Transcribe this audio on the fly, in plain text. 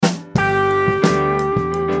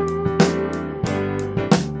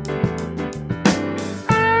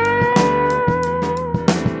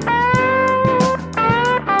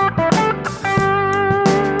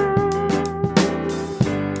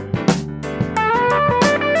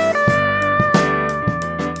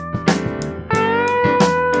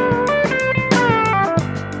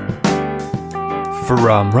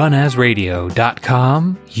From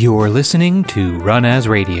runasradio.com, you're listening to Run As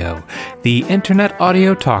Radio, the internet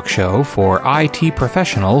audio talk show for IT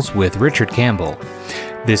professionals with Richard Campbell.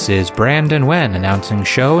 This is Brandon Wen announcing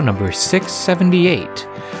show number 678,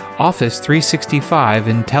 Office 365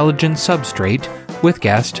 Intelligent Substrate, with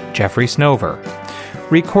guest Jeffrey Snover.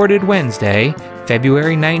 Recorded Wednesday,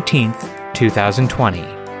 February 19th, 2020.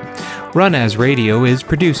 Run As Radio is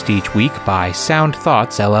produced each week by Sound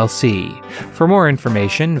Thoughts LLC. For more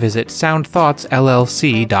information, visit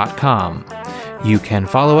soundthoughtsllc.com. You can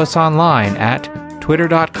follow us online at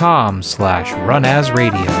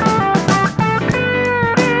twitter.com/runasradio.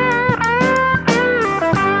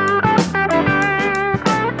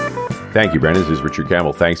 Thank you, Brandon. This is Richard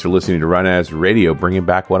Campbell. Thanks for listening to Run As Radio, bringing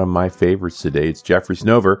back one of my favorites today. It's Jeffrey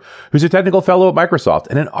Snover, who's a technical fellow at Microsoft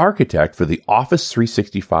and an architect for the Office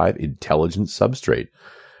 365 Intelligent Substrate.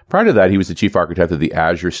 Prior to that, he was the chief architect of the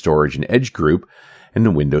Azure Storage and Edge Group and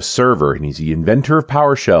the Windows Server, and he's the inventor of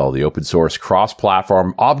PowerShell, the open-source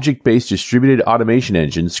cross-platform object-based distributed automation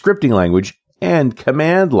engine, scripting language, and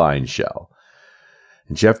command line shell.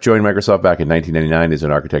 Jeff joined Microsoft back in 1999 as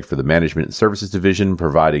an architect for the Management and Services Division,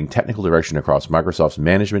 providing technical direction across Microsoft's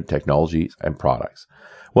management, technologies, and products.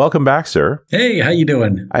 Welcome back, sir. Hey, how you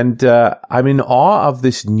doing? And I'm in awe of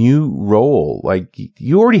this new role. Like,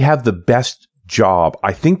 you already have the best job,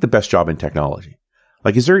 I think the best job in technology.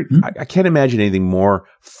 Like, is there, I can't imagine anything more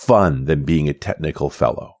fun than being a technical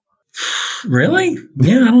fellow. Really?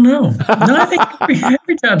 Yeah, I don't know. No, I think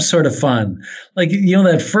every job's sort of fun. Like,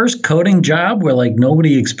 that first coding job where like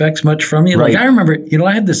nobody expects much from you. Right. Like I remember,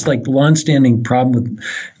 I had this like longstanding problem with,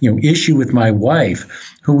 issue with my wife,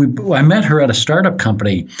 I met her at a startup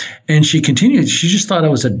company, and she just thought I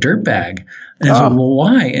was a dirtbag. And I said, well,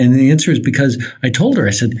 why? And the answer is because I told her,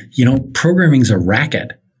 I said, programming's a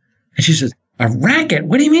racket. And she says, a racket?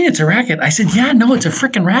 What do you mean it's a racket? I said, yeah, no, it's a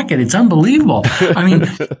freaking racket. It's unbelievable. I mean,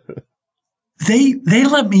 they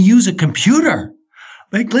let me use a computer.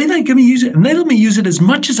 Like, they let me use it, and they let me use it as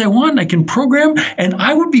much as I want. I can program, and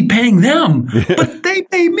I would be paying them, but they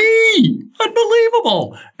pay me.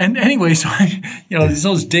 Unbelievable. And anyway, so there's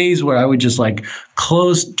those days where I would just like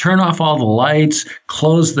turn off all the lights,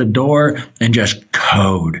 close the door, and just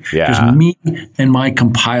code. Yeah. Just me and my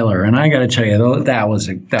compiler. And I got to tell you, that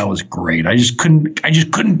was great. I just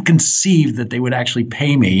couldn't conceive that they would actually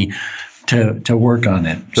pay me to work on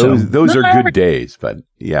it. Those are good days, but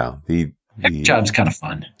yeah, every job's kind of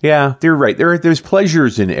fun. Yeah, they're right. There's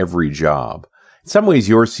pleasures in every job. In some ways,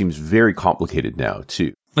 yours seems very complicated now,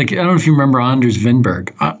 too. Like, I don't know if you remember Anders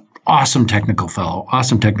Vinberg, awesome technical fellow.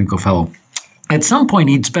 At some point,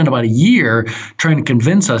 he'd spent about a year trying to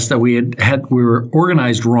convince us that we were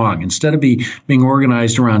organized wrong. Instead of being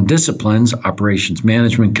organized around disciplines, operations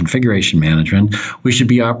management, configuration management, we should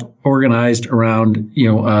be organized around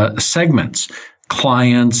segments,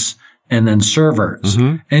 clients, and then servers. Mm-hmm.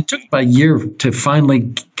 And it took about a year to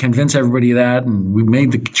finally convince everybody of that, and we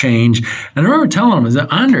made the change. And I remember telling him,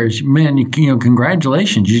 Anders, man,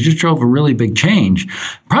 congratulations, you just drove a really big change.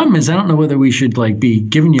 Problem is, I don't know whether we should be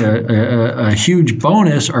giving you a huge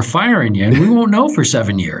bonus or firing you, and we won't know for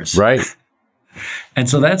 7 years. Right. And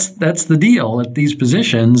so that's the deal at these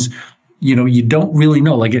positions. You don't really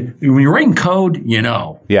know. Like, when you're writing code,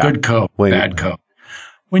 good code, bad code.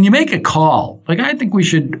 When you make a call, I think we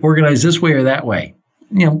should organize this way or that way.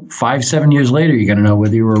 5-7 years later, you're going to know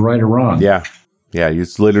whether you were right or wrong. Yeah. Yeah.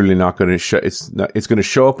 It's literally not going to show. It's going to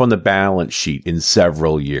show up on the balance sheet in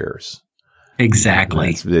several years.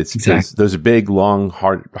 Exactly. Exactly. Those are big, long,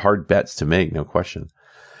 hard bets to make. No question.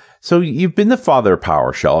 So you've been the father of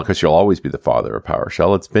PowerShell, because you'll always be the father of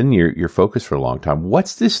PowerShell. It's been your focus for a long time.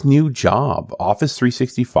 What's this new job? Office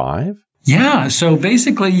 365? Yeah. So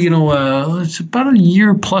basically, it's about a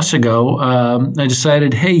year plus ago, I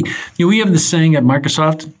decided, hey, we have this saying at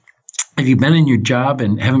Microsoft, if you've been in your job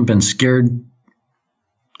and haven't been scared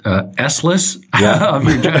S-less of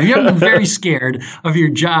your job, you haven't been very scared of your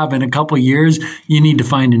job in a couple of years, you need to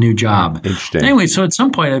find a new job. Interesting. Anyway, so at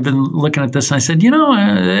some point I've been looking at this and I said,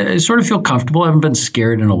 I sort of feel comfortable. I haven't been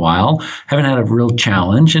scared in a while. Haven't had a real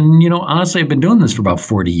challenge. And, honestly, I've been doing this for about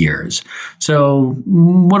 40 years. So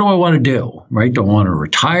what do I want to do, right? Do I want to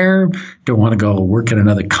retire? Do I want to go work at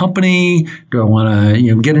another company? Do I want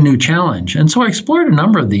to, get a new challenge? And so I explored a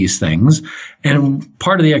number of these things. And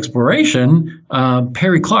part of the exploration,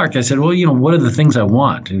 Perry Clark, I said, well, what are the things I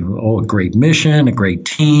want? A great mission, a great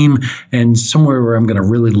team, and somewhere where I'm going to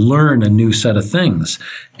really learn a new set of things.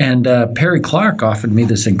 And Perry Clark offered me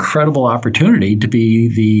this incredible opportunity to be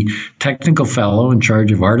the technical fellow in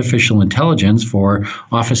charge of artificial intelligence for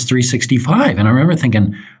Office 365. And I remember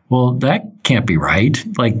thinking, well, that can't be right.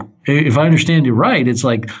 Like, if I understand you right, it's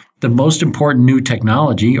like the most important new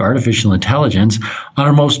technology, artificial intelligence,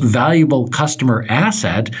 our most valuable customer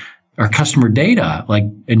asset, our customer data. Like,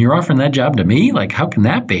 and you're offering that job to me? Like, how can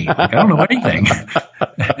that be? Like, I don't know anything.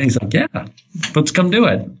 And he's like, yeah, let's come do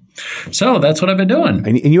it. So that's what I've been doing.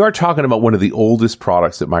 And you are talking about one of the oldest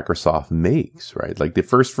products that Microsoft makes, right? Like the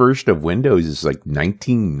first version of Windows is like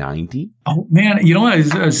 1990. Oh man, I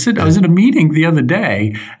was in a meeting the other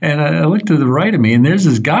day, and I looked to the right of me, and there's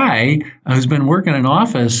this guy who's been working in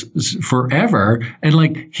Office forever, and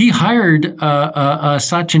like he hired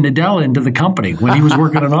Satya Nadella into the company when he was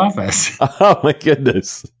working in Office. Oh my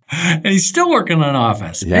goodness. And he's still working on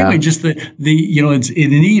Office. Yeah. Anyway, just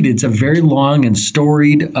it's a very long and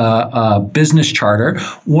storied business charter,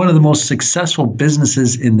 one of the most successful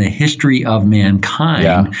businesses in the history of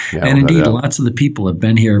mankind. Yeah, and indeed, lots of the people have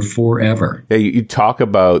been here forever. Yeah, you talk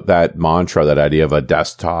about that mantra, that idea of a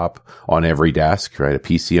desktop on every desk, right? A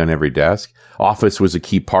PC on every desk. Office was a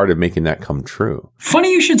key part of making that come true.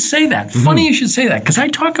 Funny you should say that. Funny you should say that, because I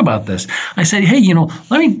talk about this. I said, hey,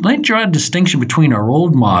 let me draw a distinction between our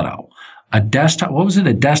old motto, a desktop. What was it?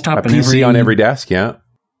 A desktop, a PC on every desk. Yeah,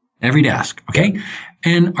 every desk. Okay,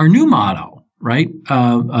 and our new motto, right?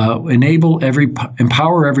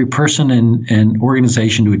 Empower every person and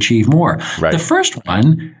organization to achieve more. Right. The first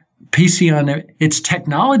one, PC on, it's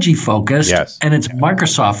technology focused, yes, and it's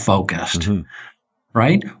Microsoft focused.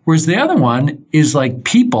 Right? Whereas the other one is like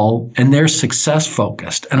people and they're success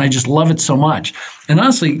focused. And I just love it so much. And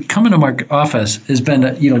honestly, coming to my office has been,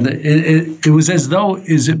 it was as though,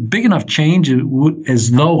 is it big enough change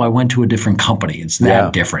as though I went to a different company. It's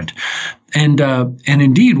that different. And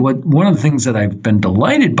indeed, one of the things that I've been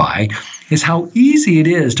delighted by is how easy it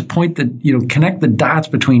is to connect the dots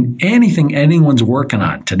between anything anyone's working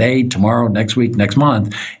on today, tomorrow, next week, next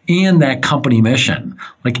month, and that company mission.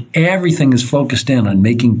 Like everything is focused in on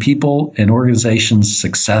making people and organizations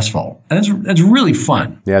successful. And that's really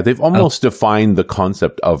fun. Yeah, they've almost defined the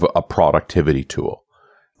concept of a productivity tool.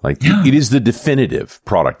 Like it is the definitive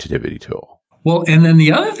productivity tool. Well, and then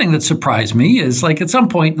the other thing that surprised me is like at some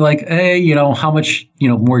point, like, hey, how much,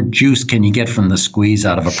 more juice can you get from the squeeze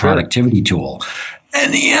out of a productivity tool?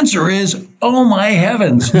 And the answer is, oh my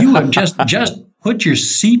heavens, you have just put your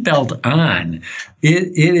seatbelt on.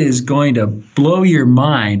 It is going to blow your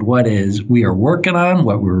mind what we are working on,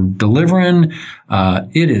 what we're delivering.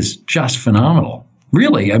 It is just phenomenal.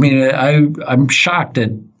 Really. I mean, I'm shocked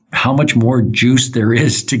at how much more juice there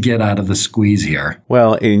is to get out of the squeeze here.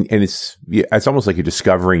 Well, and it's almost like you're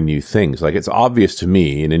discovering new things. Like it's obvious to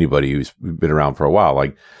me and anybody who's been around for a while,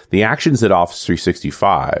 like the actions at Office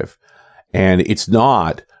 365, and it's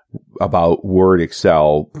not about Word,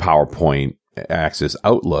 Excel, PowerPoint, Access,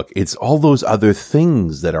 Outlook. It's all those other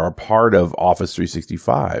things that are a part of Office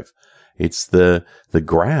 365. It's the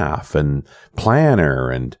graph and planner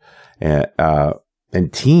and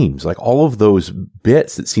Teams, like all of those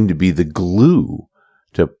bits that seem to be the glue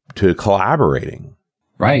to collaborating.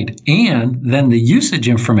 Right. And then the usage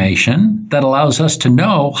information that allows us to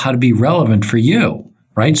know how to be relevant for you.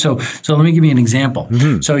 Right. So let me give you an example.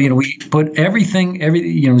 So, we put everything,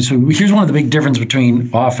 so here's one of the big difference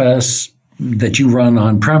between Office that you run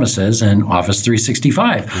on premises and Office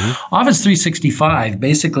 365. Office 365,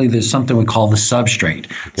 basically there's something we call the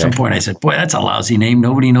Substrate. At some point I said, boy, that's a lousy name.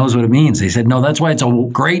 Nobody knows what it means. They said, no, that's why it's a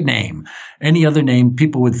great name. Any other name,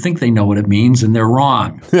 people would think they know what it means and they're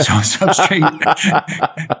wrong. So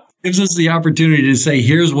Substrate gives us the opportunity to say,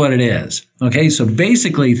 here's what it is. Okay. So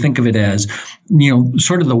basically think of it as,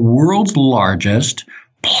 sort of the world's largest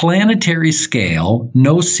planetary scale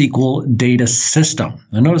NoSQL data system.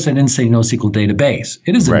 Now, notice I didn't say NoSQL database.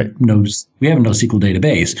 It is we have a NoSQL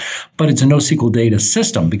database, but it's a NoSQL data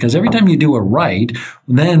system because every time you do a write,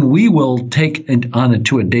 then we will take it on it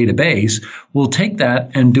to a database. We'll take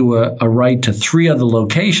that and do a write to 3 other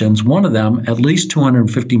locations, one of them at least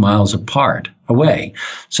 250 miles away,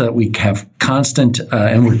 so that we have constant,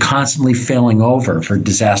 and we're constantly failing over for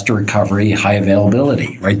disaster recovery, high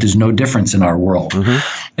availability, right? There's no difference in our world.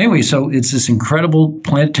 Anyway, so it's this incredible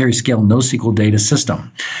planetary scale NoSQL data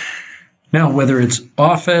system. Now, whether it's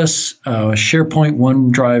Office, SharePoint,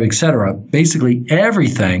 OneDrive, et cetera, basically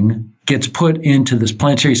everything gets put into this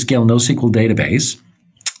planetary scale NoSQL database.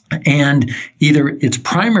 And either its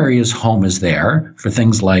primary home is there for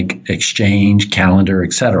things like Exchange, Calendar,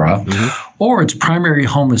 et cetera, or its primary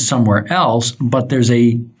home is somewhere else, but there's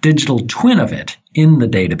a digital twin of it in the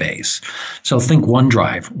database. So think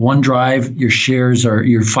OneDrive. OneDrive,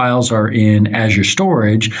 your files are in Azure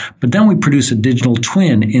storage, but then we produce a digital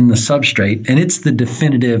twin in the Substrate, and it's the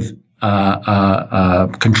definitive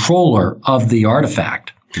controller of the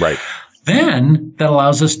artifact. Right. Then that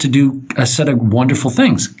allows us to do a set of wonderful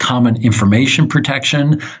things: common information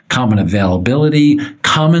protection, common availability,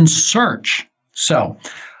 common search. So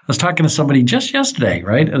I was talking to somebody just yesterday,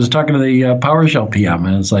 right? I was talking to the PowerShell PM,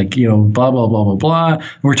 and it's like, blah, blah, blah, blah, blah. And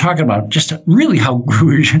we're talking about just really how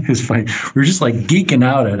it's funny. We're just like geeking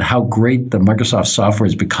out at how great the Microsoft software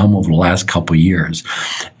has become over the last couple of years.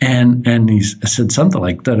 And he said something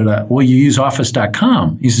like, well, you use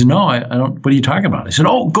Office.com. He said, no, I don't. What are you talking about? I said,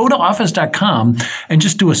 go to Office.com and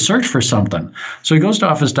just do a search for something. So he goes to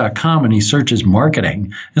Office.com and he searches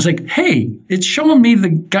marketing. It's like, hey, it's showing me the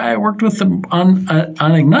guy I worked with on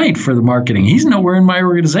Ignite for the marketing. He's nowhere in my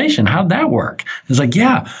organization. How'd that work? It's like,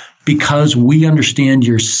 yeah, because we understand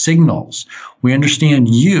your signals. We understand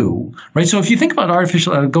you, right? So if you think about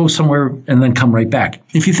I'll go somewhere and then come right back.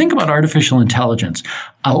 If you think about artificial intelligence,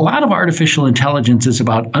 a lot of artificial intelligence is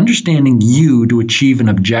about understanding you to achieve an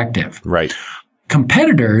objective. Right.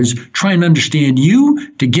 Competitors try and understand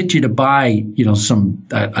you to get you to buy,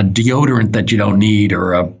 a deodorant that you don't need,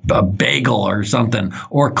 or a bagel or something,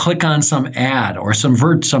 or click on some ad, or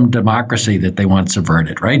subvert some democracy that they want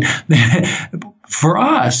subverted, right? For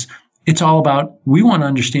us, it's all about, we want to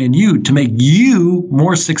understand you to make you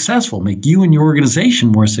more successful, make you and your organization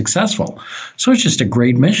more successful. So it's just a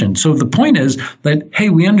great mission. So the point is that, hey,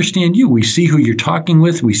 we understand you. We see who you're talking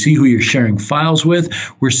with. We see who you're sharing files with.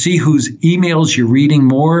 We see whose emails you're reading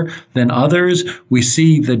more than others. We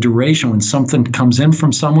see the duration when something comes in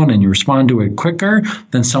from someone and you respond to it quicker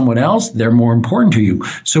than someone else. They're more important to you.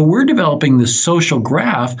 So we're developing this social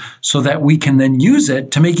graph so that we can then use it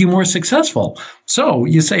to make you more successful. So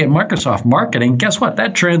you say at Microsoft marketing, guess what?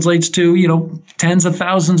 That translates to, tens of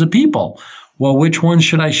thousands of people. Well, which ones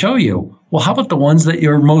should I show you? Well, how about the ones that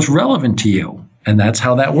are most relevant to you? And that's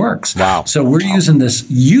how that works. Wow. So we're using this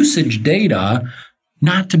usage data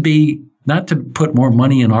not to put more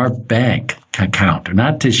money in our bank account, or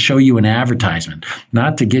not to show you an advertisement,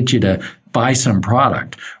 not to get you to buy some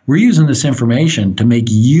product. We're using this information to make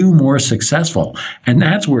you more successful. And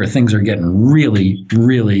that's where things are getting really,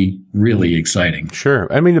 really, really exciting. Sure.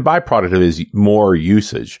 I mean, the byproduct of it is more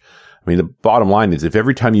usage. I mean, the bottom line is if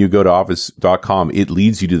every time you go to office.com, it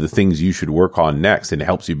leads you to the things you should work on next and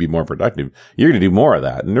helps you be more productive, you're going to do more of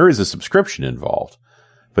that. And there is a subscription involved,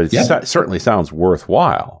 but it certainly sounds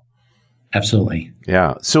worthwhile. Absolutely.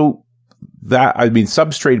 Yeah. So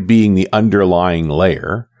Substrate being the underlying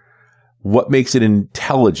layer, what makes it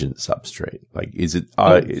intelligent substrate? Like, is it,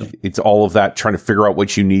 it's all of that trying to figure out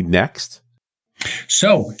what you need next?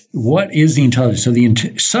 So what is the intelligence? So the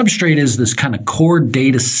substrate is this kind of core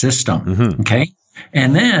data system. Mm-hmm. Okay.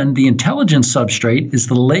 And then the intelligent substrate is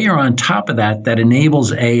the layer on top of that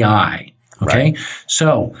enables AI. Okay. Right.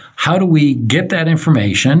 So how do we get that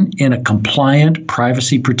information in a compliant,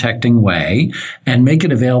 privacy protecting way and make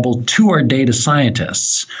it available to our data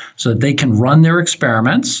scientists so that they can run their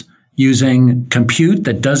experiments using compute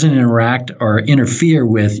that doesn't interact or interfere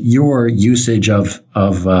with your usage of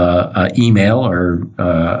email or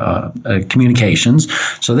communications.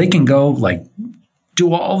 So they can go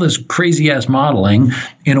do all this crazy ass modeling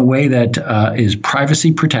in a way that is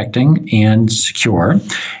privacy protecting and secure.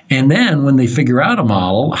 And then when they figure out a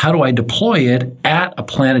model, how do I deploy it at a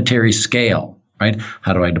planetary scale? Right?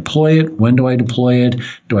 How do I deploy it? When do I deploy it?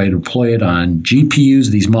 Do I deploy it on GPUs,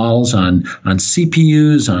 these models on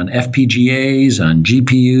CPUs, on FPGAs, on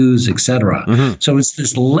GPUs, et cetera? Mm-hmm. So it's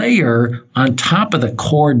this layer on top of the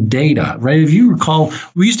core data, right? If you recall,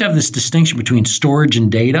 we used to have this distinction between storage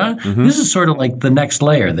and data. Mm-hmm. This is sort of like the next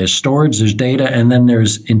layer. There's storage, there's data, and then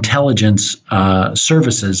there's intelligence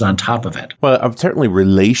services on top of it. Well, certainly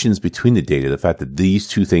relations between the data, the fact that these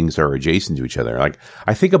two things are adjacent to each other. Like,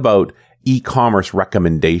 I think about e-commerce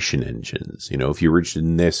recommendation engines. If you're interested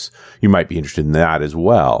in this, you might be interested in that as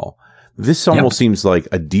well. This almost seems like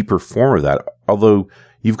a deeper form of that. Although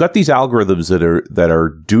you've got these algorithms that are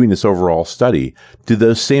doing this overall study. Do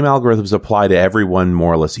those same algorithms apply to everyone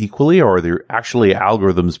more or less equally, or are there actually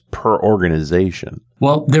algorithms per organization?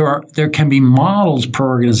 Well, there can be models per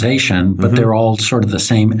organization, but they're all sort of the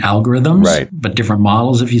same algorithms, right, but different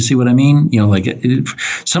models, if you see what I mean.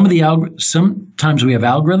 Sometimes we have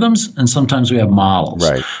algorithms and sometimes we have models.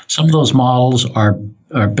 Right. Some of those models are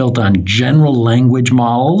built on general language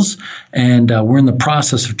models, and we're in the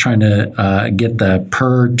process of trying to get the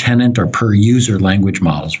per tenant or per user language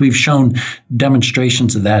models. We've shown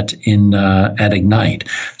demonstrations of that at Ignite.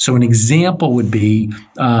 So an example would be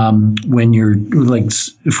when you're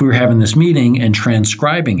if we were having this meeting and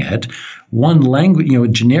transcribing it, one language, a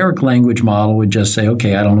generic language model would just say,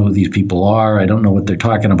 okay, I don't know who these people are. I don't know what they're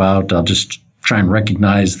talking about. I'll just try and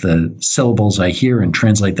recognize the syllables I hear and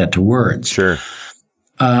translate that to words. Sure.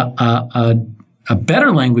 a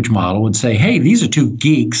better language model would say, hey, these are two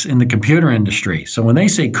geeks in the computer industry. So when they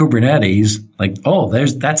say Kubernetes, like, oh,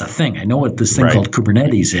 that's a thing. I know what this thing called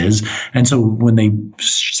Kubernetes is. And so when they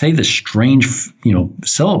say the strange,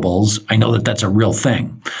 syllables, I know that that's a real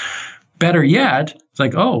thing. Better yet, it's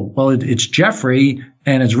like, oh, well, it's Jeffrey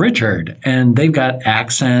and it's Richard, and they've got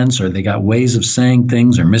accents or they got ways of saying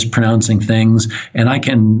things or mispronouncing things. And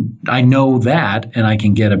I know that, and I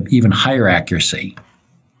can get an even higher accuracy.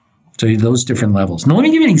 So those different levels. Now, let me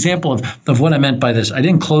give you an example of what I meant by this. I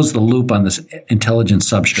didn't close the loop on this intelligent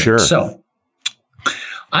substrate. Sure. So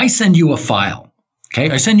I send you a file. Okay.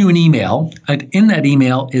 I send you an email. In that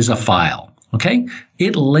email is a file. Okay.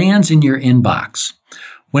 It lands in your inbox.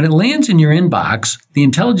 When it lands in your inbox, the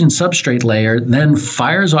intelligent substrate layer then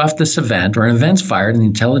fires off this event, or an event's fired, and the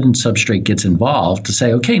intelligent substrate gets involved to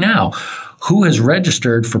say, okay, now, who has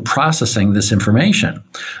registered for processing this information?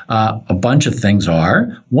 A bunch of things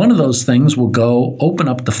are. One of those things will go open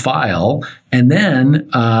up the file and then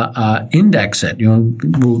index it.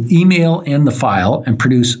 We'll email in the file and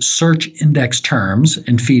produce search index terms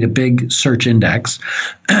and feed a big search index.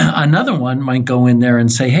 Another one might go in there and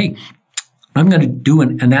say, hey, I'm going to do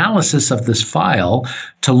an analysis of this file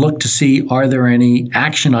to look to see, are there any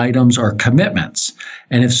action items or commitments?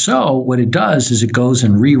 And if so, what it does is it goes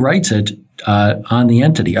and rewrites it on the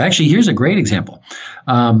entity. Actually, here's a great example.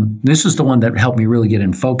 This is the one that helped me really get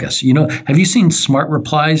in focus. Have you seen smart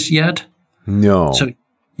replies yet? No. So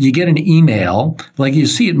you get an email, like you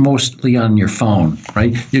see it mostly on your phone,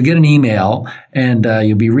 right? You'll get an email and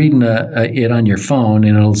you'll be reading it on your phone,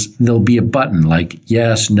 and there'll be a button like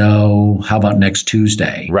yes, no, how about next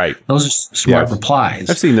Tuesday? Right. Those are smart replies.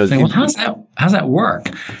 I've seen those. Saying, well, how's that work?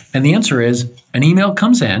 And the answer is an email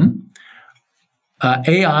comes in.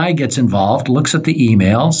 AI gets involved, looks at the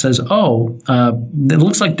email, says, it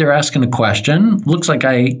looks like they're asking a question. Looks like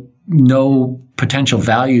I know potential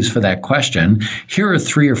values for that question. Here are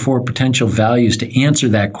 3 or 4 potential values to answer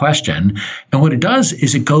that question. And what it does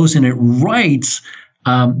is it goes and it writes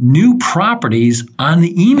new properties on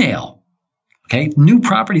the email. Okay, new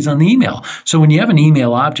properties on the email. So when you have an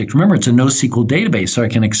email object, remember it's a NoSQL database, so I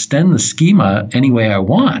can extend the schema any way I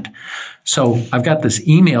want. So I've got this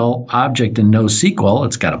email object in NoSQL.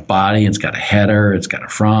 It's got a body, it's got a header, it's got a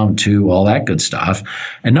from, to, all that good stuff.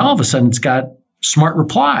 And all of a sudden it's got smart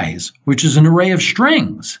replies, which is an array of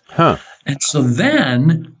strings. Huh. And so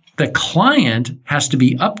then the client has to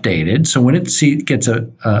be updated. So when it gets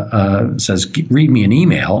says, read me an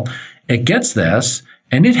email, it gets this,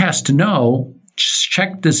 and it has to know,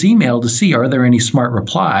 check this email to see, are there any smart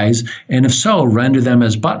replies? And if so, render them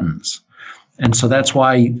as buttons. And so that's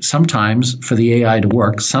why sometimes for the AI to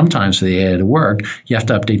work, you have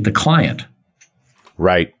to update the client.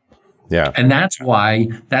 Right. Yeah. And that's why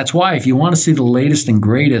if you want to see the latest and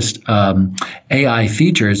greatest AI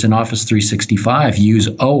features in Office 365, use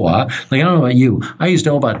OA. Like, I don't know about you. I used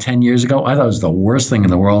OA about 10 years ago. I thought it was the worst thing in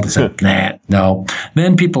the world. I said, nah, no.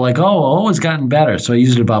 Then people are like, OA's gotten better. So I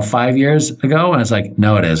used it about 5 years ago, and it's like,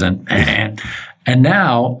 no, it isn't. And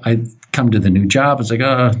now I come to the new job. It's like,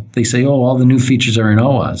 they say, all the new features are in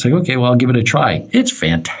OA. It's like, okay, well, I'll give it a try. It's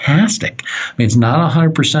fantastic. I mean, it's not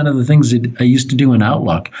 100% of the things that I used to do in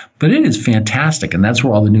Outlook, but it is fantastic. And that's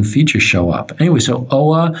where all the new features show up. Anyway, so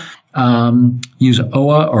OA, use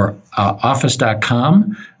OA or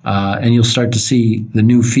office.com, and you'll start to see the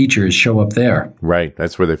new features show up there. Right.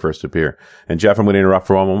 That's where they first appear. And Jeff, I'm going to interrupt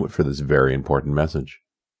for one moment for this very important message.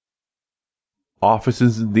 Office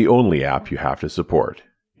isn't the only app you have to support.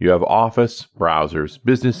 You have Office, browsers,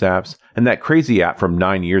 business apps, and that crazy app from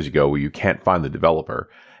 9 years ago where you can't find the developer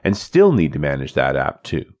and still need to manage that app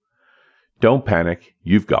too. Don't panic,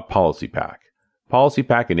 you've got PolicyPack.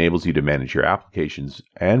 PolicyPack enables you to manage your applications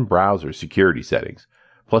and browser security settings,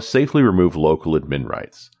 plus safely remove local admin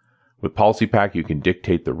rights. With PolicyPack, you can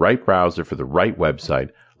dictate the right browser for the right website,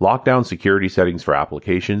 lock down security settings for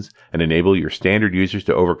applications, and enable your standard users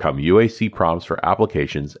to overcome UAC prompts for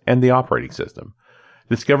applications and the operating system.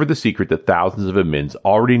 Discover the secret that thousands of admins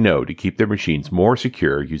already know to keep their machines more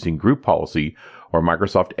secure using Group Policy or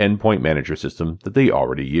Microsoft Endpoint Manager system that they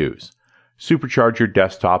already use. Supercharge your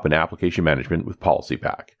desktop and application management with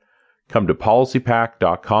PolicyPack. Come to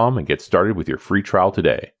policypack.com and get started with your free trial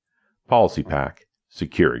today. PolicyPack,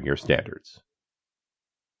 securing your standards.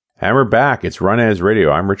 And we're back. It's Run As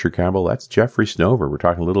Radio. I'm Richard Campbell. That's Jeffrey Snover. We're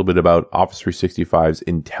talking a little bit about Office 365's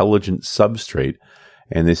intelligent substrate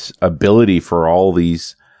and this ability for all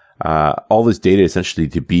this data essentially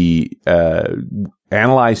to be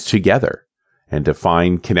analyzed together and to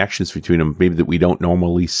find connections between them, maybe that we don't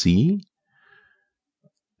normally see.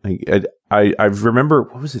 I remember,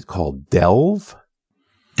 what was it called? Delve?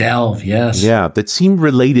 Delve, yes. Yeah, that seemed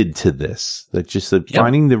related to this. That just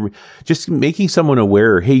finding just making someone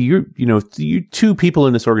aware, hey, you two people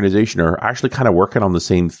in this organization are actually kind of working on the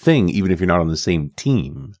same thing, even if you're not on the same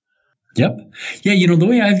team. Yep. Yeah, the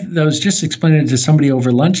way I was just explaining it to somebody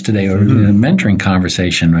over lunch today, or in a mentoring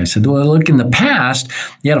conversation, I said, well, look, in the past,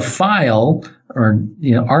 you had a file or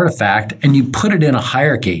artifact, and you put it in a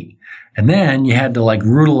hierarchy. And then you had to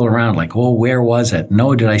rootle around, where was it?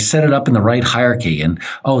 No, did I set it up in the right hierarchy? And,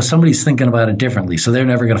 somebody's thinking about it differently, so they're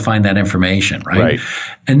never going to find that information, right?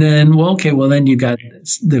 And then, then you got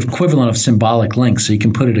the equivalent of symbolic links, so you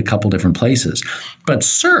can put it a couple different places. But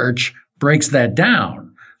search breaks that down.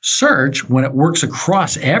 Search, when it works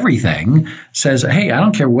across everything, says, hey, I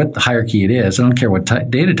don't care what the hierarchy it is. I don't care what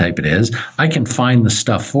data type it is. I can find the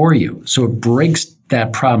stuff for you. So it breaks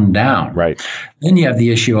that problem down. Right. Then you have the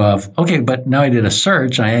issue of, okay, but now I did a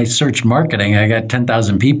search. I searched marketing. I got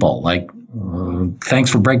 10,000 people. Thanks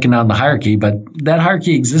for breaking down the hierarchy, but that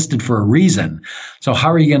hierarchy existed for a reason. So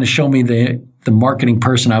how are you going to show me the marketing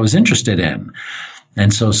person I was interested in?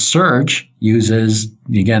 And so search uses,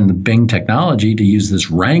 again, the Bing technology to use this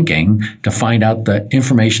ranking to find out the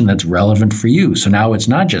information that's relevant for you. So now it's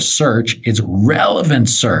not just search, it's relevant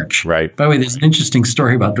search. Right. By the way, there's an interesting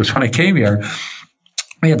story about this. When I came here,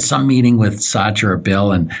 we had some meeting with Satya or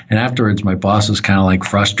Bill, and afterwards my boss was kind of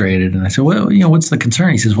frustrated. And I said, well, what's the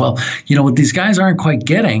concern? He says, well, what these guys aren't quite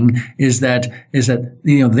getting is that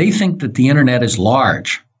they think that the internet is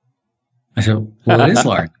large. I said, well, it is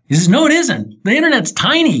large. He says, no, it isn't. The internet's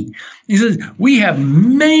tiny. He says, we have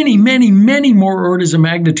many, many, many more orders of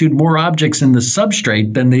magnitude, more objects in the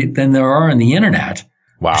substrate than there are in the internet.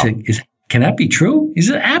 Wow. I said, can that be true? He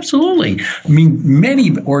said, absolutely. I mean,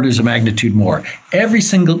 many orders of magnitude more. Every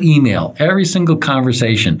single email, every single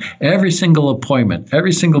conversation, every single appointment,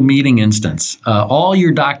 every single meeting instance, all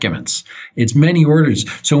your documents, it's many orders.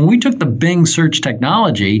 So when we took the Bing search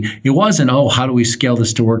technology, it wasn't, how do we scale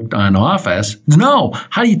this to work on Office? No,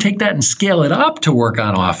 how do you take that and scale it up to work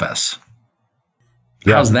on Office?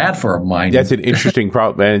 Yeah. How's that for a mind? That's an interesting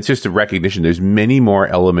problem. And it's just a recognition. There's many more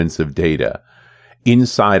elements of data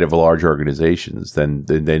inside of large organizations than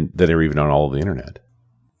are even on all of the internet.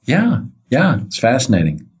 Yeah. It's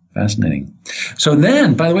fascinating. So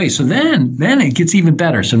then, by the way, then it gets even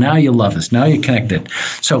better. So now you love this. Now you're connected.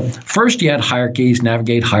 So first you had hierarchies,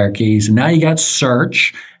 navigate hierarchies, and now you got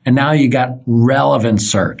search, and now you got relevant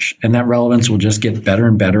search. And that relevance will just get better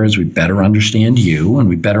and better as we better understand you, and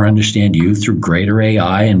we better understand you through greater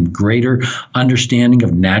AI and greater understanding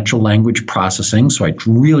of natural language processing. So I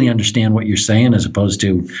really understand what you're saying as opposed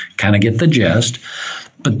to kind of get the gist.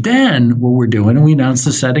 But then what we're doing, and we announced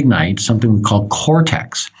this at Ignite, something we call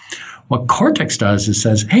Cortex. What Cortex does is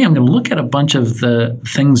says, hey, I'm going to look at a bunch of the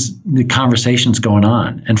things, the conversations going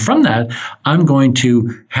on. And from that, I'm going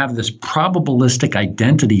to have this probabilistic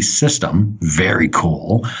identity system, very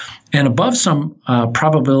cool. And above some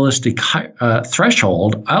probabilistic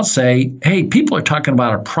threshold, I'll say, hey, people are talking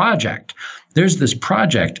about a project. There's this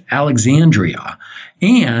project, Alexandria.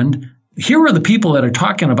 And here are the people that are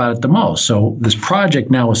talking about it the most. So this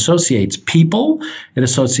project now associates people, it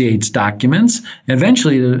associates documents, and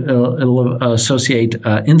eventually it'll associate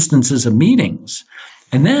instances of meetings.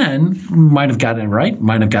 And then might have gotten it right,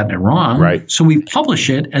 might have gotten it wrong. Right. So we publish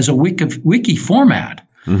it as a wiki format.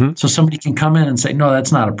 Mm-hmm. So somebody can come in and say, no,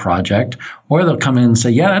 that's not a project. Or they'll come in and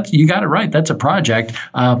say, yeah, you got it right. That's a project.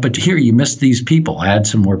 But here you missed these people. Add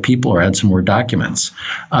some more people or add some more documents.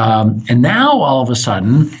 And now all of a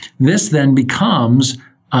sudden, this then becomes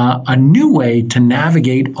a new way to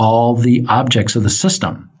navigate all the objects of the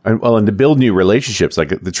system. And to build new relationships,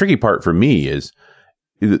 the tricky part for me is,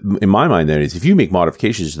 in my mind, that is, if you make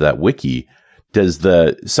modifications to that wiki, does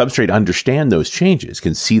the substrate understand those changes,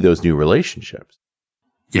 can see those new relationships?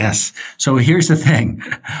 Yes. So here's the thing.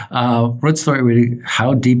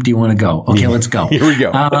 How deep do you want to go? Okay, let's go. Here we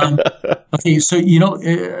go. Okay, so,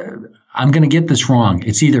 I'm going to get this wrong.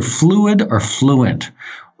 It's either fluid or fluent.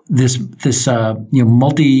 This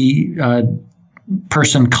multi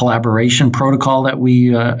person collaboration protocol that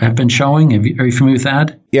we have been showing. Are you familiar with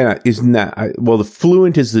that? Yeah. Isn't that, the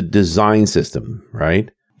fluent is the design system, right?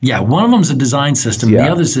 Yeah, one of them is a design system. Yeah.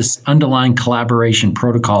 The other is this underlying collaboration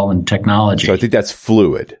protocol and technology. So I think that's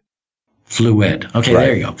fluid. Fluid. Okay, right.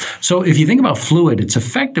 There you go. So if you think about fluid, it's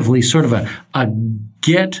effectively sort of a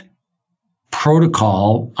Git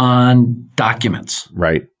protocol on documents.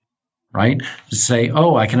 Right. Right? To say,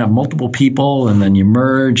 I can have multiple people, and then you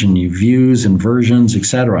merge and you views and versions,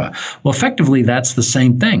 etc. Well, effectively, that's the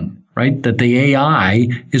same thing, right? That the AI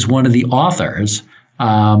is one of the authors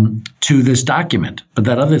to this document, but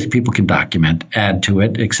that other people can document, add to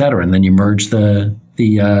it, et cetera. And then you merge the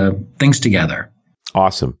the things together.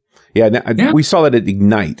 Awesome. Yeah, we saw that at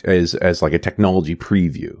Ignite as like a technology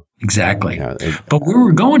preview. Exactly. Yeah, but where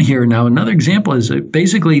we're going here now, another example is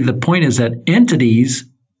basically the point is that entities,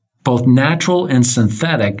 both natural and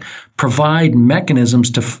synthetic, provide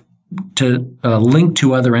mechanisms to link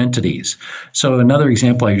to other entities. So another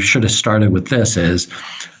example, I should have started with this, is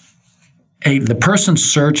the person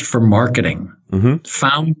searched for marketing,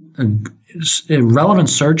 found a relevant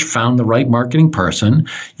search, found the right marketing person.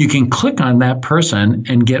 You can click on that person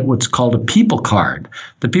and get what's called a people card.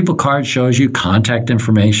 The people card shows you contact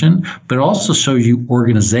information, but it also shows you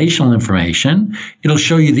organizational information. It'll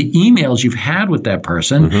show you the emails you've had with that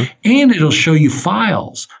person, and it'll show you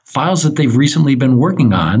files that they've recently been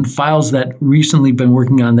working on,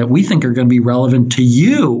 that we think are going to be relevant to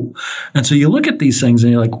you. And so you look at these things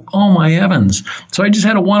and you're like, oh my heavens. So I just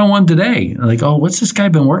had a one-on-one today. I'm like, oh, what's this guy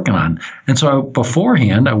been working on? And so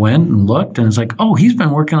beforehand, I went and looked, and it's like, oh, he's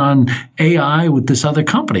been working on AI with this other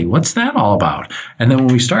company. What's that all about? And then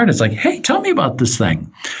when we started, it's like, hey, tell me about this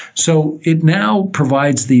thing. So it now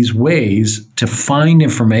provides these ways to find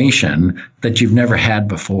information that you've never had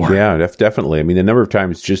before. Yeah, definitely. I mean, a number of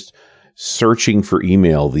times just searching for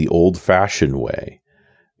email the old-fashioned way,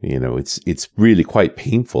 it's really quite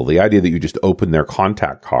painful. The idea that you just open their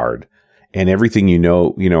contact card and everything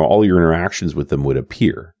all your interactions with them would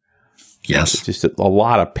appear. Yes. It's just a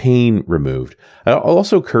lot of pain removed. It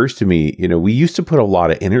also occurs to me, we used to put a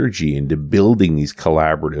lot of energy into building these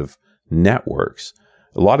collaborative networks.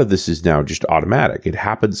 A lot of this is now just automatic. It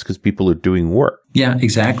happens because people are doing work. Yeah,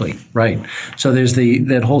 exactly. Right. So there's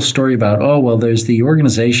that whole story about, there's the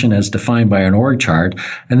organization as defined by an org chart,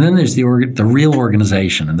 and then there's the real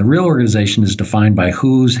organization. And the real organization is defined by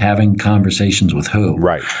who's having conversations with who.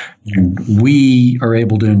 Right. And we are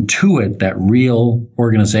able to intuit that real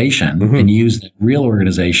organization and use that real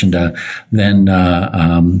organization to then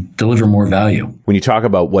deliver more value. When you talk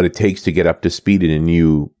about what it takes to get up to speed in a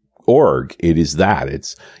new org, it is that.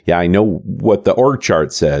 I know what the org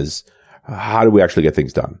chart says. How do we actually get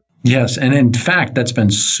things done? Yes. And in fact, that's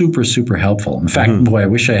been super, super helpful. In fact, boy, I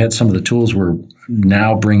wish I had some of the tools we're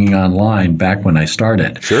now bringing online back when I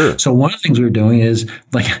started. Sure. So one of the things we're doing is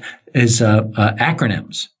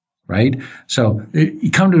acronyms. Right. So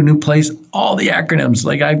you come to a new place, all the acronyms,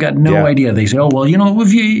 like I've got no idea. They say,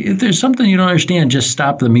 if there's something you don't understand, just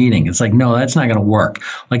stop the meeting. It's like, no, that's not going to work.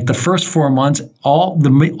 Like the first 4 months, all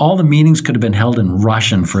the meetings could have been held in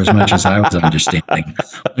Russian for as much as I was understanding.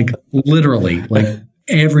 Like literally, like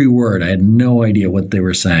every word. I had no idea what they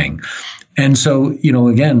were saying. And so,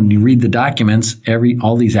 again, you read the documents,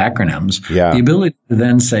 all these acronyms, the ability to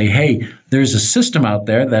then say, hey, there's a system out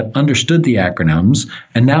there that understood the acronyms.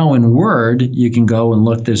 And now in Word, you can go and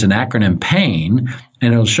look, there's an acronym pane,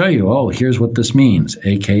 and it'll show you, here's what this means.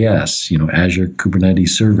 AKS, Azure Kubernetes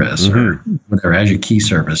Service or whatever, Azure Key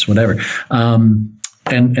Service, whatever,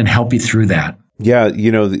 and help you through that. Yeah,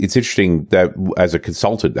 it's interesting that as a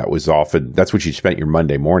consultant, that's what you spent your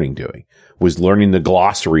Monday morning doing, was learning the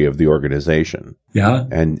glossary of the organization. Yeah.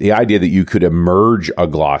 And the idea that you could emerge a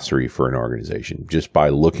glossary for an organization just by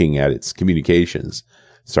looking at its communications,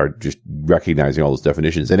 start just recognizing all those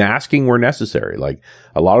definitions and asking where necessary. Like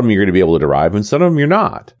a lot of them you're going to be able to derive and some of them you're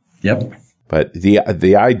not. Yep. But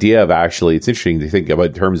the idea of actually, it's interesting to think about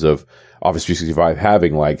in terms of Office 365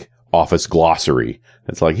 having like Office glossary.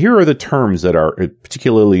 It's like, here are the terms that are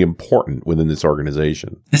particularly important within this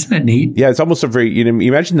organization. Isn't that neat? Yeah, it's almost a very, you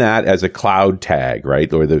imagine that as a cloud tag,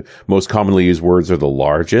 right? Or the most commonly used words are the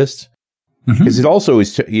largest. Because it also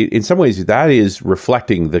is, in some ways, that is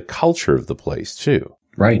reflecting the culture of the place too.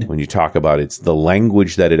 Right. When you talk about it's the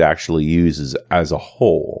language that it actually uses as a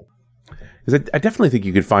whole. Because I definitely think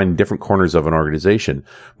you could find in different corners of an organization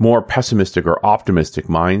more pessimistic or optimistic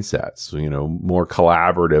mindsets, more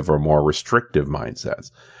collaborative or more restrictive mindsets.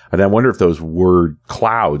 And I wonder if those word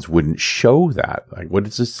clouds wouldn't show that. Like, what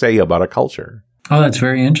does this say about a culture? Oh, that's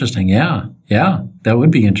very interesting. Yeah. Yeah. That would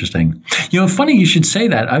be interesting. Funny you should say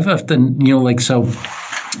that. I've often,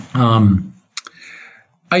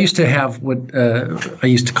 I used to have what I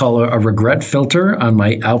used to call a regret filter on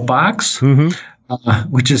my outbox.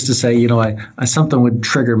 Which is to say, I something would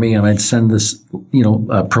trigger me and I'd send this,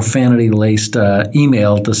 profanity-laced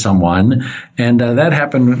email to someone. And that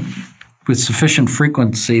happened with sufficient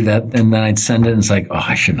frequency and then I'd send it and it's like, oh,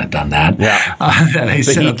 I shouldn't have done that. Yeah.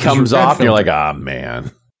 The heat comes off and you're like,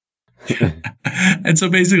 man. And so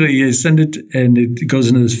basically you send it and it goes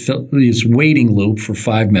into this waiting loop for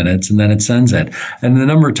 5 minutes and then it sends it. And the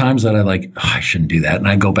number of times that I shouldn't do that. And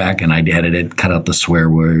I go back and I'd edit it, cut out the swear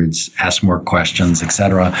words, ask more questions,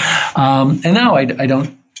 etc. And now I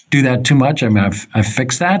don't do that too much. I mean, I've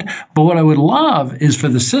fixed that. But what I would love is for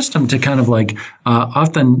the system to kind of like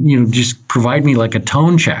often, just provide me like a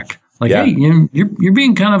tone check. Like, hey, you're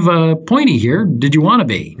being kind of pointy here. Did you want to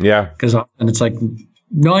be? Yeah. Because often it's like,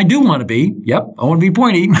 no, I do want to be. Yep, I want to be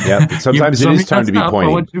pointy. Yeah, sometimes it is time to be pointy.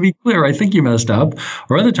 I want to be clear. I think you messed up.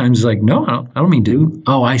 Or other times it's like, no, I don't mean to.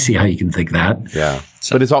 Oh, I see how you can think that. Yeah.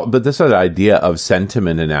 So. But this idea of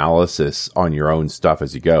sentiment analysis on your own stuff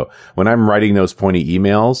as you go. When I'm writing those pointy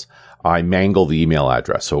emails, I mangle the email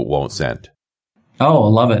address so it won't send. Oh, I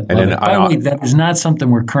love it. By the way, that is not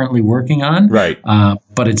something we're currently working on. Right.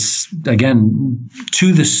 But it's, again,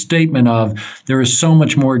 to the statement of there is so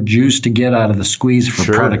much more juice to get out of the squeeze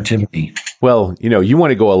for productivity. Well, you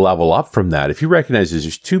want to go a level up from that. If you recognize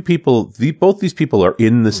there's two people, both these people are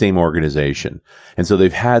in the same organization. And so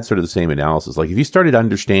they've had sort of the same analysis. Like if you started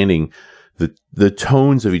understanding the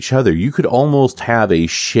tones of each other, you could almost have a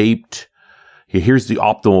shaped, here's the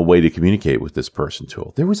optimal way to communicate with this person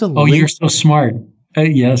tool. There was a you're so smart.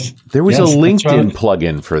 Yes. There was a LinkedIn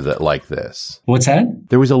plugin for that like this. What's that?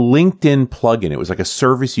 There was a LinkedIn plugin. It was like a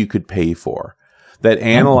service you could pay for that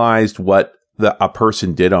analyzed what a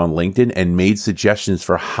person did on LinkedIn and made suggestions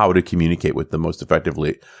for how to communicate with them most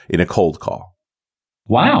effectively in a cold call.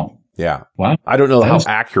 Wow. Yeah. Wow. I don't know how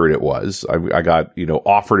accurate it was. I got,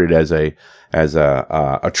 offered it as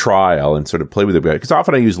a trial and sort of play with it because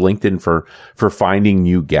often I use LinkedIn for finding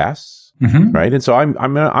new guests. Mm-hmm. Right. And so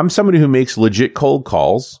I'm somebody who makes legit cold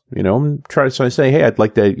calls, try to say, hey, I'd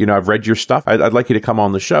like to, I've read your stuff. I'd like you to come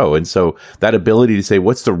on the show. And so that ability to say,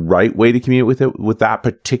 what's the right way to communicate with that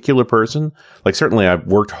particular person? Like certainly I've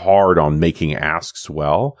worked hard on making asks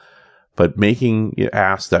well, but making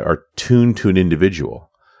asks that are tuned to an individual.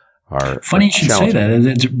 Funny you should say that.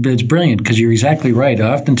 It's brilliant because you're exactly right.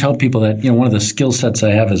 I often tell people that, one of the skill sets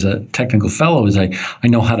I have as a technical fellow is I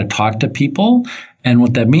know how to talk to people. And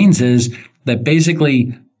what that means is that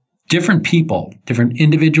basically different people, different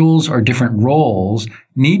individuals or different roles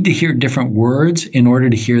need to hear different words in order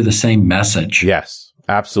to hear the same message. Yes,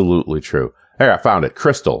 absolutely true. Hey, I found it.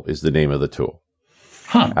 Crystal is the name of the tool.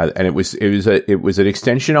 Huh. And it was an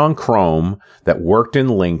extension on Chrome that worked in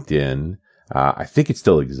LinkedIn. I think it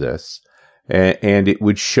still exists. And it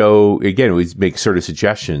would show, again, it would make sort of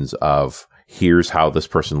suggestions of here's how this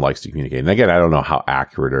person likes to communicate. And again, I don't know how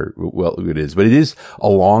accurate or well it is, but it is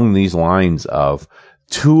along these lines of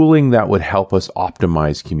tooling that would help us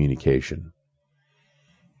optimize communication.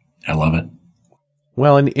 I love it.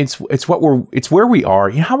 Well, and it's where we are.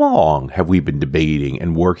 How long have we been debating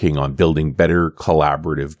and working on building better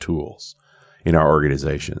collaborative tools in our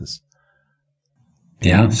organizations?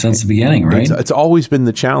 Yeah, since the beginning, right? It's always been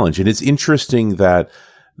the challenge. And it's interesting that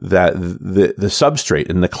the substrate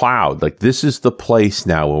and the cloud, like this is the place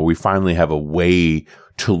now where we finally have a way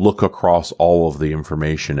to look across all of the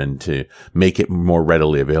information and to make it more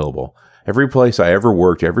readily available. Every place I ever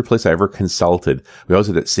worked, every place I ever consulted, we always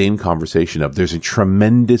had that same conversation of there's a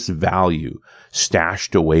tremendous value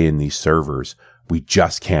stashed away in these servers. We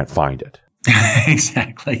just can't find it.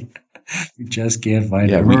 Exactly. We just can't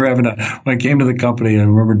find it. I remember when I came to the company, I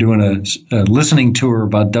remember doing a listening tour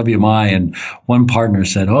about WMI, and one partner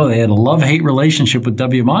said, oh, they had a love-hate relationship with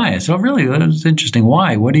WMI. I said, oh, really? That was interesting.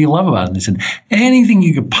 Why? What do you love about it? And they said, anything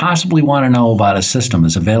you could possibly want to know about a system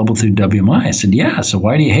is available through WMI. I said, yeah, so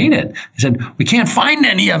why do you hate it? He said, we can't find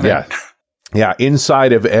any of it. Yeah. Yeah,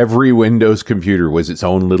 inside of every Windows computer was its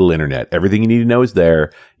own little internet. Everything you need to know is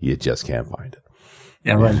there. You just can't find it.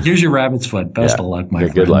 Yeah, right. Here's your rabbit's foot. Best of luck, my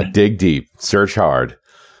friend. Good luck. Dig deep. Search hard.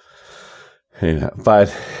 But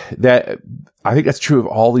I think that's true of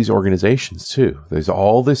all these organizations too. There's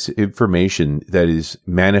all this information that is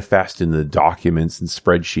manifest in the documents and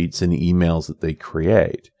spreadsheets and emails that they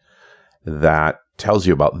create that tells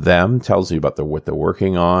you about them, tells you about what they're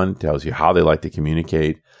working on, tells you how they like to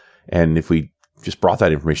communicate. And if we just brought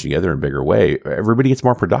that information together in a bigger way, everybody gets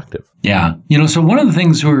more productive. Yeah. So one of the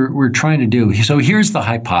things we're trying to do, so here's the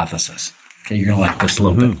hypothesis. Okay, you're going to like this a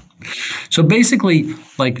little bit. So basically,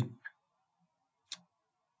 like,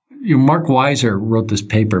 Mark Weiser wrote this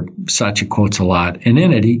paper, Satya quotes a lot, and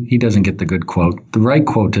in it, he doesn't get the good quote. The right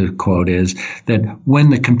quote to quote is that when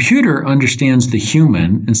the computer understands the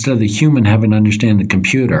human, instead of the human having to understand the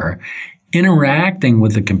computer, interacting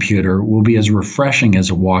with the computer will be as refreshing as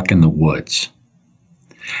a walk in the woods.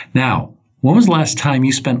 Now, when was the last time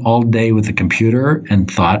you spent all day with a computer and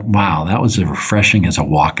thought, wow, that was as refreshing as a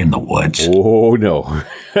walk in the woods? Oh, no.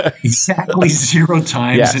 Exactly 0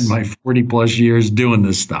 times in my 40 plus years doing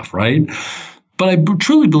this stuff, right? But I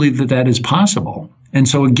truly believe that is possible. And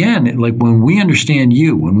so again, like when we understand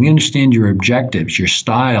you, when we understand your objectives, your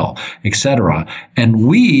style, etc., and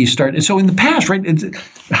we start. So in the past, right?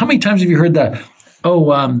 How many times have you heard that?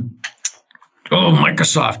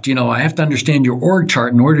 Microsoft, I have to understand your org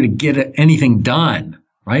chart in order to get anything done,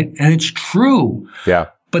 right? And it's true. Yeah.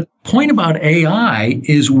 But the point about AI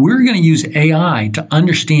is we're going to use AI to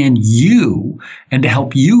understand you and to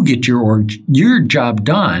help you get your job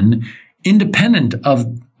done, independent of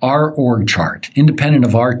our org chart, independent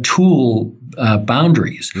of our tool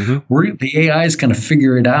boundaries. Mm-hmm. The AI is going to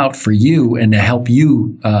figure it out for you and to help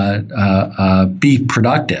you be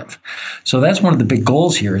productive. So that's one of the big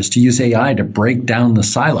goals here, is to use AI to break down the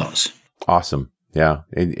silos. Awesome. Yeah.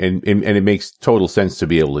 And it makes total sense to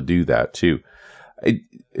be able to do that too.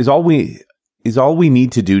 Is all we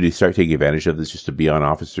need to do to start taking advantage of this just to be on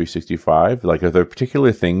Office 365? Like, are there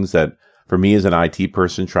particular things that, for me as an IT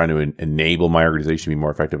person trying to enable my organization to be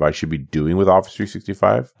more effective, I should be doing with Office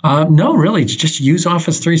 365? No, really. It's just use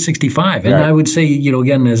Office 365. And I would say,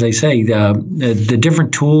 again, as I say, the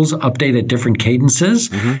different tools update at different cadences.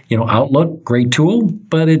 Mm-hmm. Outlook, great tool,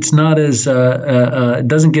 but it's not as, it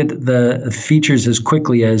doesn't get the features as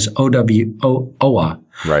quickly as OWA.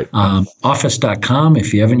 Right. Office.com,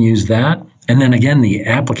 if you haven't used that. And then again, the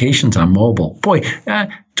applications on mobile. Boy,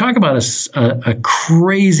 talk about a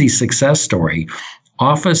crazy success story.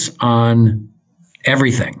 Office on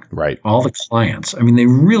everything. Right. All the clients. I mean, they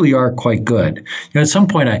really are quite good. At some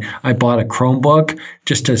point, I bought a Chromebook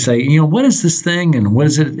just to say, what is this thing? And what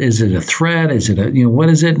is it? Is it a thread? Is it what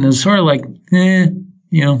is it? And it's sort of like, And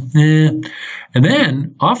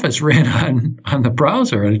then Office ran on the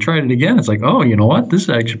browser, and I tried it again. It's like, oh, you know what? This is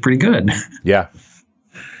actually pretty good. Yeah.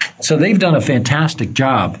 So they've done a fantastic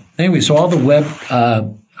job. Anyway, so all the web,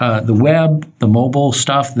 the mobile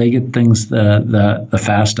stuff, they get things the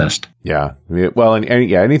fastest. Yeah. Well, and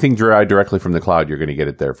anything derived directly from the cloud, you're going to get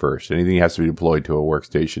it there first. Anything that has to be deployed to a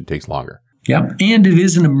workstation takes longer. Yeah, and it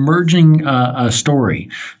is an emerging story.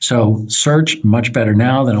 So search much better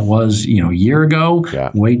now than it was, a year ago.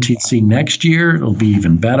 Yeah. Wait till you see next year; it'll be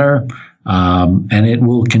even better, and it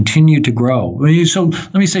will continue to grow. So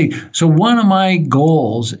let me say, one of my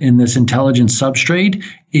goals in this intelligent substrate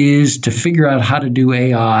is to figure out how to do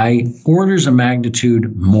AI orders of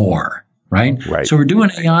magnitude more. Right. So we're doing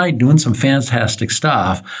AI, doing some fantastic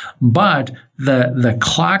stuff, but the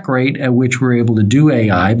clock rate at which we're able to do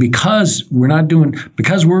AI, because we're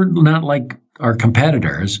not like our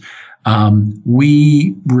competitors,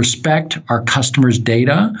 we respect our customers'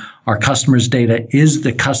 data. Our customers' data is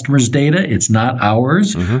the customer's data. It's not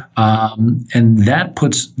ours. Mm-hmm. And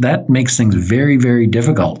that makes things very, very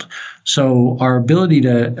difficult. So our ability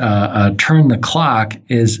to turn the clock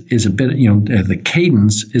is a bit, the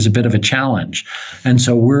cadence is a bit of a challenge. And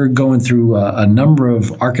so we're going through a number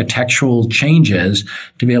of architectural changes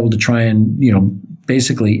to be able to try and,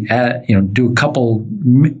 basically do a couple,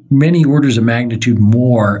 many orders of magnitude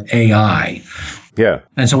more AI. Yeah.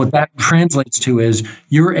 And so what that translates to is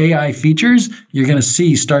your AI features, you're going to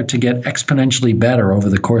see start to get exponentially better over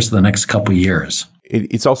the course of the next couple of years.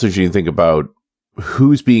 It's also interesting to think about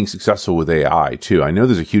who's being successful with AI too. I know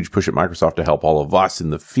there's a huge push at Microsoft to help all of us in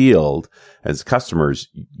the field as customers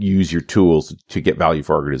use your tools to get value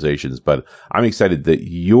for organizations, but I'm excited that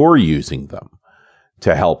you're using them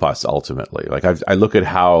to help us ultimately. Like I look at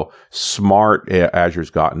how smart Azure's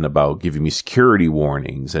gotten about giving me security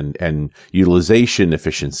warnings and utilization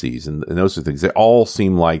efficiencies and those are things. They all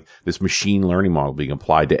seem like this machine learning model being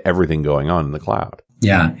applied to everything going on in the cloud.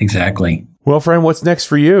 Yeah, exactly. Well, friend, what's next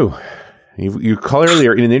for you? You clearly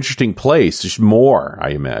are in an interesting place. Just more, I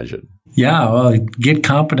imagine. Yeah, well, get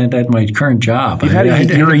competent at my current job.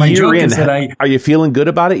 You're a year in. Are you feeling good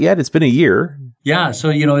about it yet? It's been a year. Yeah, so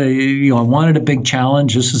I wanted a big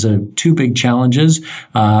challenge. This is two big challenges.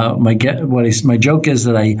 My joke is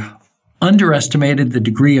that I underestimated the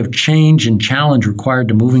degree of change and challenge required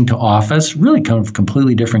to moving to Office. Really, kind of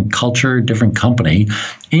completely different culture, different company,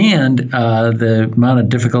 and the amount of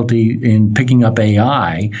difficulty in picking up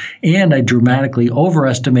AI. And I dramatically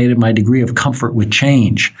overestimated my degree of comfort with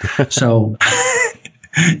change. So.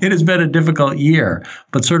 It has been a difficult year,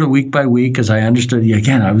 but sort of week by week, as I understood,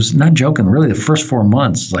 again, I was not joking. Really, the first 4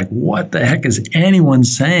 months, it's like, what the heck is anyone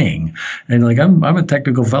saying? And I'm a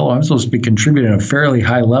technical fellow. I'm supposed to be contributing at a fairly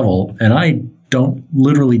high level, and I don't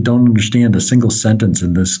understand a single sentence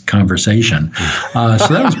in this conversation. So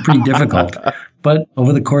that was pretty difficult. But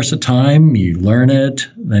over the course of time, you learn it,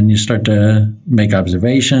 then you start to make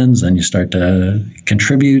observations, then you start to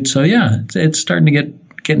contribute. So yeah, it's starting to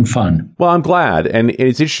getting fun. Well, I'm glad. And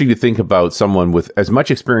it's interesting to think about someone with as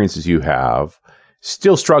much experience as you have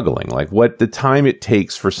still struggling, like what the time it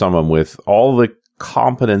takes for someone with all the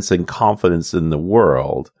competence and confidence in the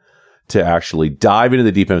world to actually dive into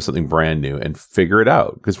the deep end of something brand new and figure it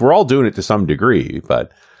out. Because we're all doing it to some degree,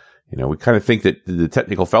 but we kind of think that the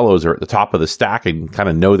technical fellows are at the top of the stack and kind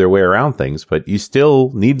of know their way around things, but you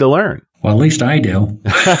still need to learn. Well, at least I do.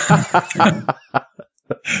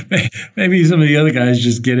 Maybe some of the other guys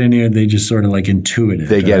just get in here and they just sort of like intuit it.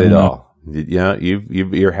 They get it all. Yeah,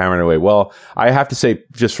 you're hammering away. Well, I have to say,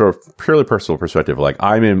 just for a purely personal perspective, like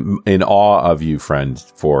I'm in awe of you, friend,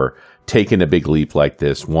 for taking a big leap like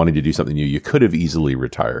this, wanting to do something new. You could have easily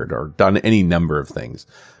retired or done any number of things.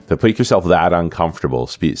 To make yourself that uncomfortable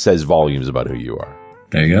says volumes about who you are.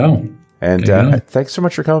 There you go. And thanks so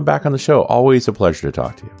much for coming back on the show. Always a pleasure to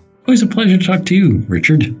talk to you. Always a pleasure to talk to you,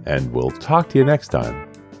 Richard. And we'll talk to you next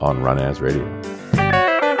time on Run As Radio.